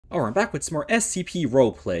Alright, I'm back with some more SCP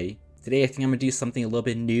Roleplay. Today I think I'm gonna do something a little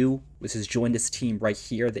bit new, which is join this team right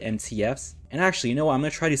here, the MTFs. And actually, you know what, I'm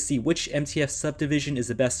gonna try to see which MTF subdivision is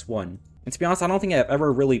the best one. And to be honest, I don't think I've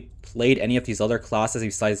ever really played any of these other classes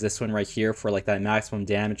besides this one right here for like that maximum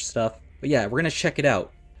damage stuff. But yeah, we're gonna check it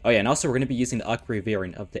out. Oh yeah, and also we're gonna be using the upgrade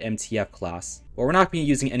variant of the MTF class. But we're not gonna be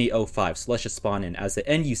using any O5, so let's just spawn in as the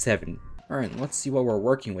NU7. Alright, let's see what we're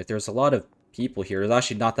working with. There's a lot of people here. There's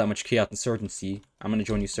actually not that much Chaos Insurgency. I'm gonna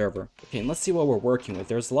join new server. Okay, and let's see what we're working with.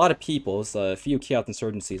 There's a lot of peoples, a few Chaos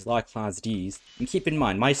Insurgencies, a lot of Class Ds. And keep in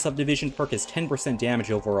mind, my subdivision perk is 10%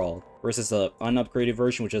 damage overall, versus the unupgraded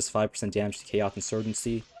version, which is 5% damage to Chaos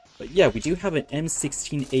Insurgency. But yeah, we do have an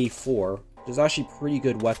M16A4, which is actually a pretty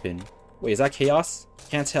good weapon. Wait, is that Chaos?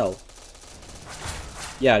 Can't tell.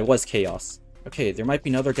 Yeah, it was Chaos. Okay, there might be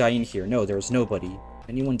another guy in here. No, there's nobody.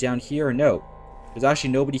 Anyone down here? No. There's actually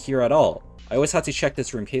nobody here at all. I always have to check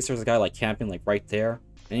this room in case there's a guy like camping like right there.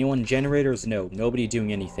 Anyone in generators? No, nobody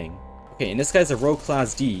doing anything. Okay, and this guy's a rogue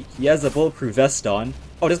class D. He has a bulletproof vest on.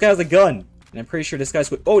 Oh, this guy has a gun. And I'm pretty sure this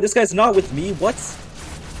guy's with— oh, this guy's not with me. What?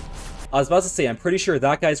 I was about to say, I'm pretty sure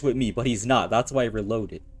that guy's with me, but he's not. That's why I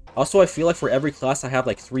reloaded. Also, I feel like for every class I have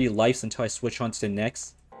like 3 lives until I switch on to the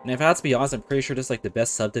next. And if I have to be honest, I'm pretty sure this is like the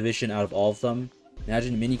best subdivision out of all of them.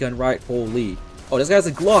 Imagine minigun riot, holy. Oh, this guy's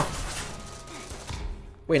a Glock.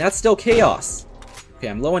 Wait, that's still Chaos. Okay,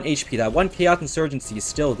 I'm low on HP. That one Chaos Insurgency is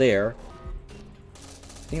still there.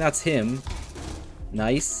 I think that's him.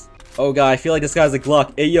 Nice. Oh god, I feel like this guy's a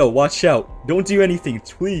Glock. Hey yo, watch out. Don't do anything,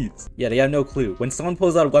 please. Yeah, they have no clue. When someone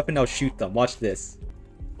pulls out a weapon, I'll shoot them. Watch this.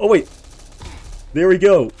 Oh wait. There we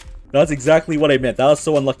go. That's exactly what I meant. That was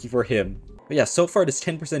so unlucky for him. But yeah, so far this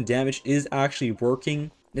 10% damage is actually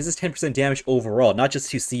working. This is 10% damage overall, not just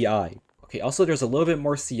to CI. Okay, also there's a little bit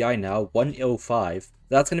more CI now, 105.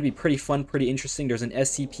 That's going to be pretty fun, pretty interesting. There's an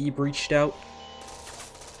SCP breached out.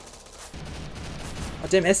 Oh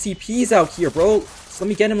damn, SCP's out here, bro. So let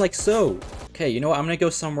me get him like so. Okay, you know what? I'm going to go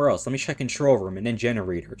somewhere else. Let me check control room and then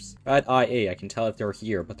generators. At IA, I can tell if they're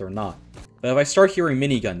here, but they're not. But if I start hearing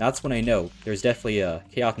minigun, that's when I know there's definitely a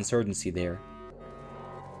Chaos Insurgency there.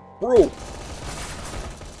 Bro!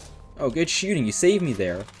 Oh, good shooting. You saved me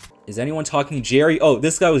there. Is anyone talking to Jerry? Oh,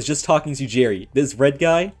 this guy was just talking to Jerry. This red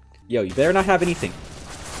guy? Yo, you better not have anything.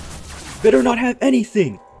 Better not have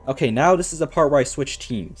anything! Okay, now this is the part where I switch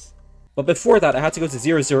teams. But before that, I had to go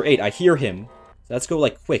to 008. I hear him. So let's go,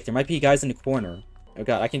 like, quick. There might be guys in the corner. Oh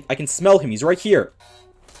god, I can smell him. He's right here.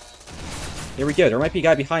 There we go. There might be a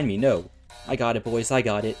guy behind me. No. I got it, boys. I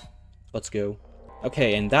got it. Let's go.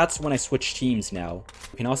 Okay, and that's when I switch teams now.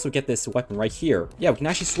 We can also get this weapon right here. Yeah, we can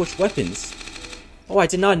actually switch weapons. Oh, I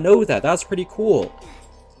did not know that. That's pretty cool.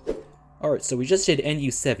 Alright, so we just did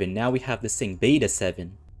NU7. Now we have this thing, Beta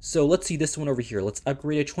 7. So let's see this one over here. Let's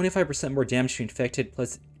upgrade it. 25% more damage to infected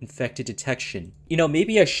plus infected detection. You know,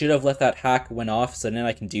 maybe I should have let that hack went off so then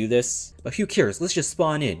I can do this. But who cares? Let's just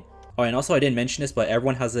spawn in. Oh, and also I didn't mention this, but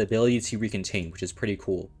everyone has the ability to recontain, which is pretty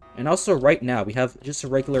cool. And also right now we have just a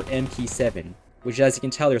regular MP7, which as you can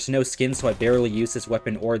tell there's no skin, so I barely use this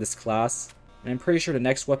weapon or this class. And I'm pretty sure the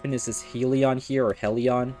next weapon is this Helion here, or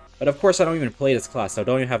Helion. But of course I don't even play this class, so I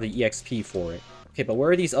don't even have the EXP for it. Okay, but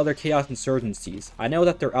where are these other Chaos Insurgencies? I know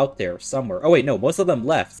that they're out there somewhere. Oh wait, no, most of them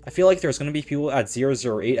left. I feel like there's gonna be people at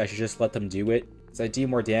 008, I should just let them do it. Because I do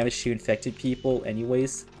more damage to infected people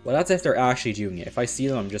anyways. Well, that's if they're actually doing it. If I see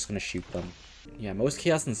them, I'm just gonna shoot them. Yeah, most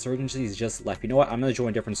Chaos Insurgencies just left. You know what? I'm gonna join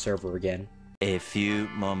a different server again. A few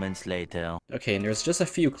moments later. Okay, and there's just a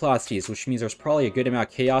few Class Ds, which means there's probably a good amount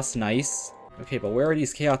of Chaos. Nice. Okay, but where are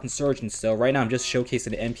these Chaos Insurgents though? Right now I'm just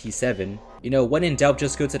showcasing the MP7. You know, when in doubt,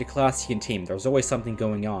 just go to the Class T and team. There's always something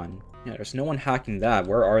going on. Yeah, there's no one hacking that.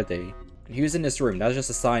 Where are they? And who's in this room? That's just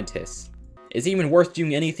a scientist. Is it even worth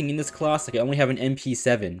doing anything in this class? Like, I only have an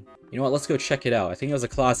MP7. You know what? Let's go check it out. I think it was a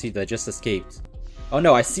Class T that just escaped. Oh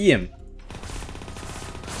no, I see him.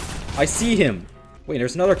 I see him. Wait,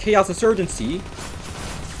 there's another Chaos Insurgency.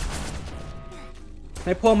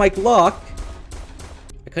 Can I pull out my Glock?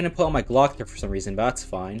 I couldn't pull out my Glock there for some reason, but that's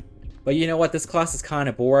fine. But you know what? This class is kind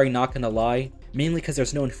of boring, not gonna lie. Mainly because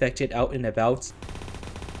there's no infected out and about.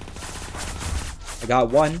 I got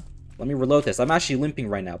one. Let me reload this. I'm actually limping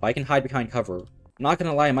right now, but I can hide behind cover. I'm not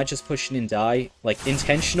gonna lie, I might just push in and die. Like,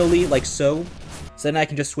 intentionally, like so. So then I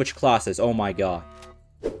can just switch classes. Oh my god.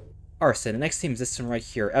 Alright, so the next team is this one right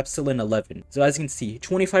here, Epsilon 11. So as you can see,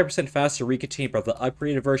 25% faster recontain, but the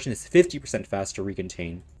upgraded version is 50% faster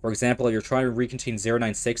recontain. For example, if you're trying to recontain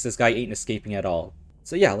 096, this guy ain't escaping at all.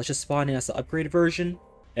 So yeah, let's just spawn in as the upgraded version.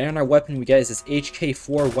 And our weapon we get is this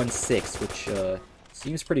HK416, which,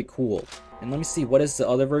 Seems pretty cool. And let me see, what is the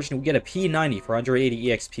other version? We get a P90 for 180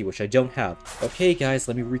 EXP, which I don't have. Okay, guys,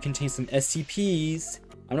 let me recontain some SCPs.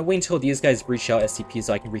 I'm gonna wait until these guys breach out SCPs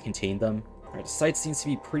so I can recontain them. Alright, the site seems to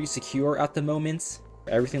be pretty secure at the moment.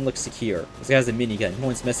 Everything looks secure. This guy has a minigun. No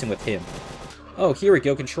one's messing with him. Oh, here we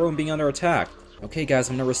go. Control room being under attack. Okay, guys,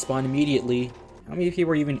 I'm gonna respond immediately. How many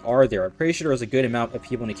people even are there? I'm pretty sure there's a good amount of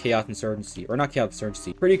people in a Chaos Insurgency. Or not Chaos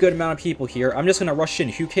Insurgency. Pretty good amount of people here. I'm just gonna rush in.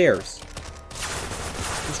 Who cares?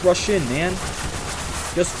 Just rush in, man.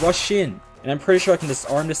 Just rush in. And I'm pretty sure I can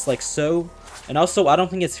disarm this like so. And also, I don't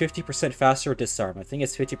think it's 50% faster disarm. I think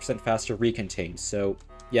it's 50% faster recontain. So,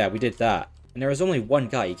 yeah, we did that. And there was only one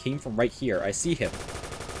guy. He came from right here. I see him.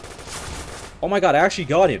 Oh my god, I actually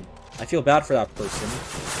got him. I feel bad for that person.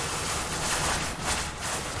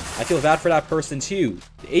 I feel bad for that person too.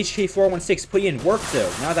 The HK416 put in work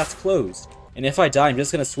though. Now that's closed. And if I die, I'm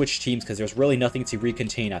just gonna switch teams because there's really nothing to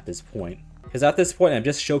recontain at this point. Because at this point, I'm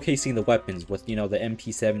just showcasing the weapons with, you know, the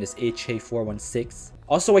MP7, this HK416.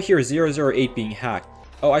 Also, I hear 008 being hacked.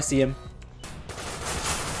 Oh, I see him.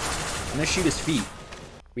 I'm gonna shoot his feet.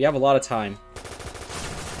 We have a lot of time.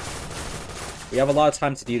 We have a lot of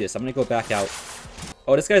time to do this. I'm gonna go back out.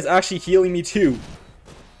 Oh, this guy's actually healing me too.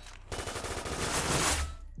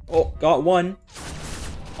 Oh, got one.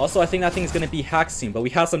 Also, I think that thing's gonna be hacked soon, but we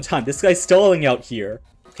have some time. This guy's stalling out here.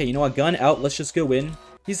 Okay, you know what? Gun out. Let's just go in.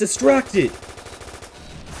 He's distracted.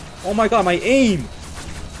 Oh my god, my aim.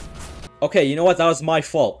 Okay, you know what? That was my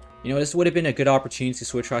fault. You know, this would have been a good opportunity to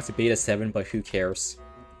switch back to Beta 7, but who cares?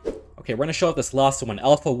 Okay, we're gonna show up this last one,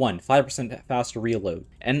 Alpha 1, 5% faster reload.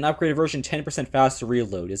 And an upgraded version, 10% faster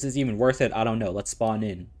reload. Is this even worth it? I don't know. Let's spawn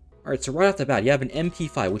in. Alright, so right off the bat, you have an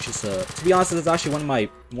MP5, which is, to be honest, this is actually one of my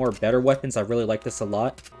more better weapons. I really like this a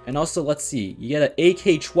lot. And also, let's see, you get an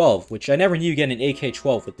AK-12, which I never knew you get an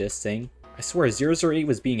AK-12 with this thing. I swear, 008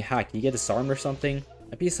 was being hacked. Did you get disarmed or something?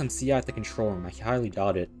 Might be some CI at the control room. I highly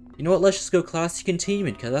doubt it. You know what? Let's just go Classic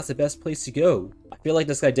Containment, because that's the best place to go. I feel like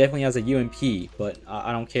this guy definitely has a UMP, but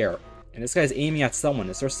I don't care. And this guy's aiming at someone.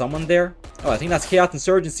 Is there someone there? Oh, I think that's Chaos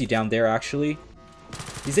Insurgency down there, actually.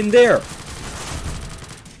 He's in there!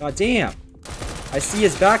 God damn! I see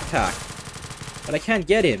his backpack, but I can't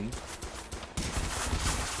get him.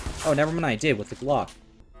 Oh, never mind, I did with the Glock.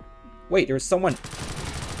 Wait, there's someone...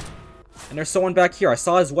 And there's someone back here. I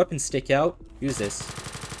saw his weapon stick out. Who's this?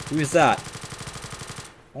 Who is that?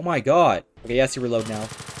 Oh my god. Okay, yes, you reload now.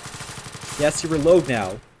 Yes, you reload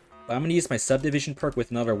now. But I'm gonna use my subdivision perk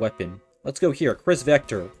with another weapon. Let's go here. Chris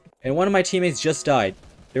Vector. And one of my teammates just died.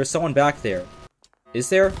 There's someone back there. Is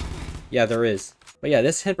there? Yeah, there is. But yeah,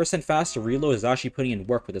 this 10% faster reload is actually putting in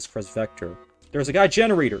work with this Chris Vector. There's a guy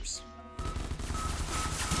generators.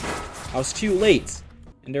 I was too late.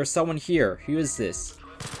 And there's someone here. Who is this?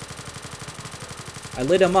 I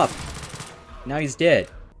lit him up. Now he's dead.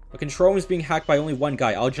 The control room is being hacked by only one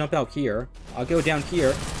guy. I'll jump out here. I'll go down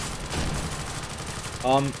here.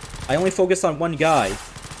 I only focus on one guy.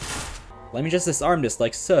 Let me just disarm this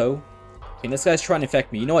like so. Okay, this guy's trying to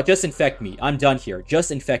infect me. You know what? Just infect me. I'm done here. Just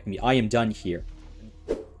infect me. I am done here.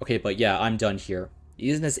 Okay, but yeah, I'm done here.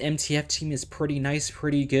 Using this MTF team is pretty nice,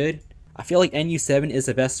 pretty good. I feel like NU7 is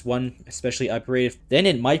the best one, especially upgraded. Then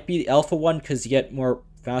it might be the Alpha one because you get more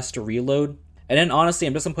faster reload. And then honestly,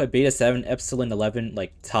 I'm just gonna put Beta 7, Epsilon 11,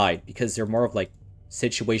 like, tied, because they're more of, like,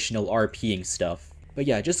 situational RPing stuff. But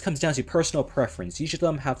yeah, it just comes down to personal preference. Each of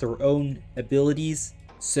them have their own abilities.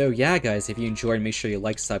 So yeah, guys, if you enjoyed, make sure you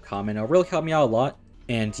like, sub, comment. It'll really help me out a lot.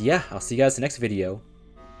 And yeah, I'll see you guys in the next video.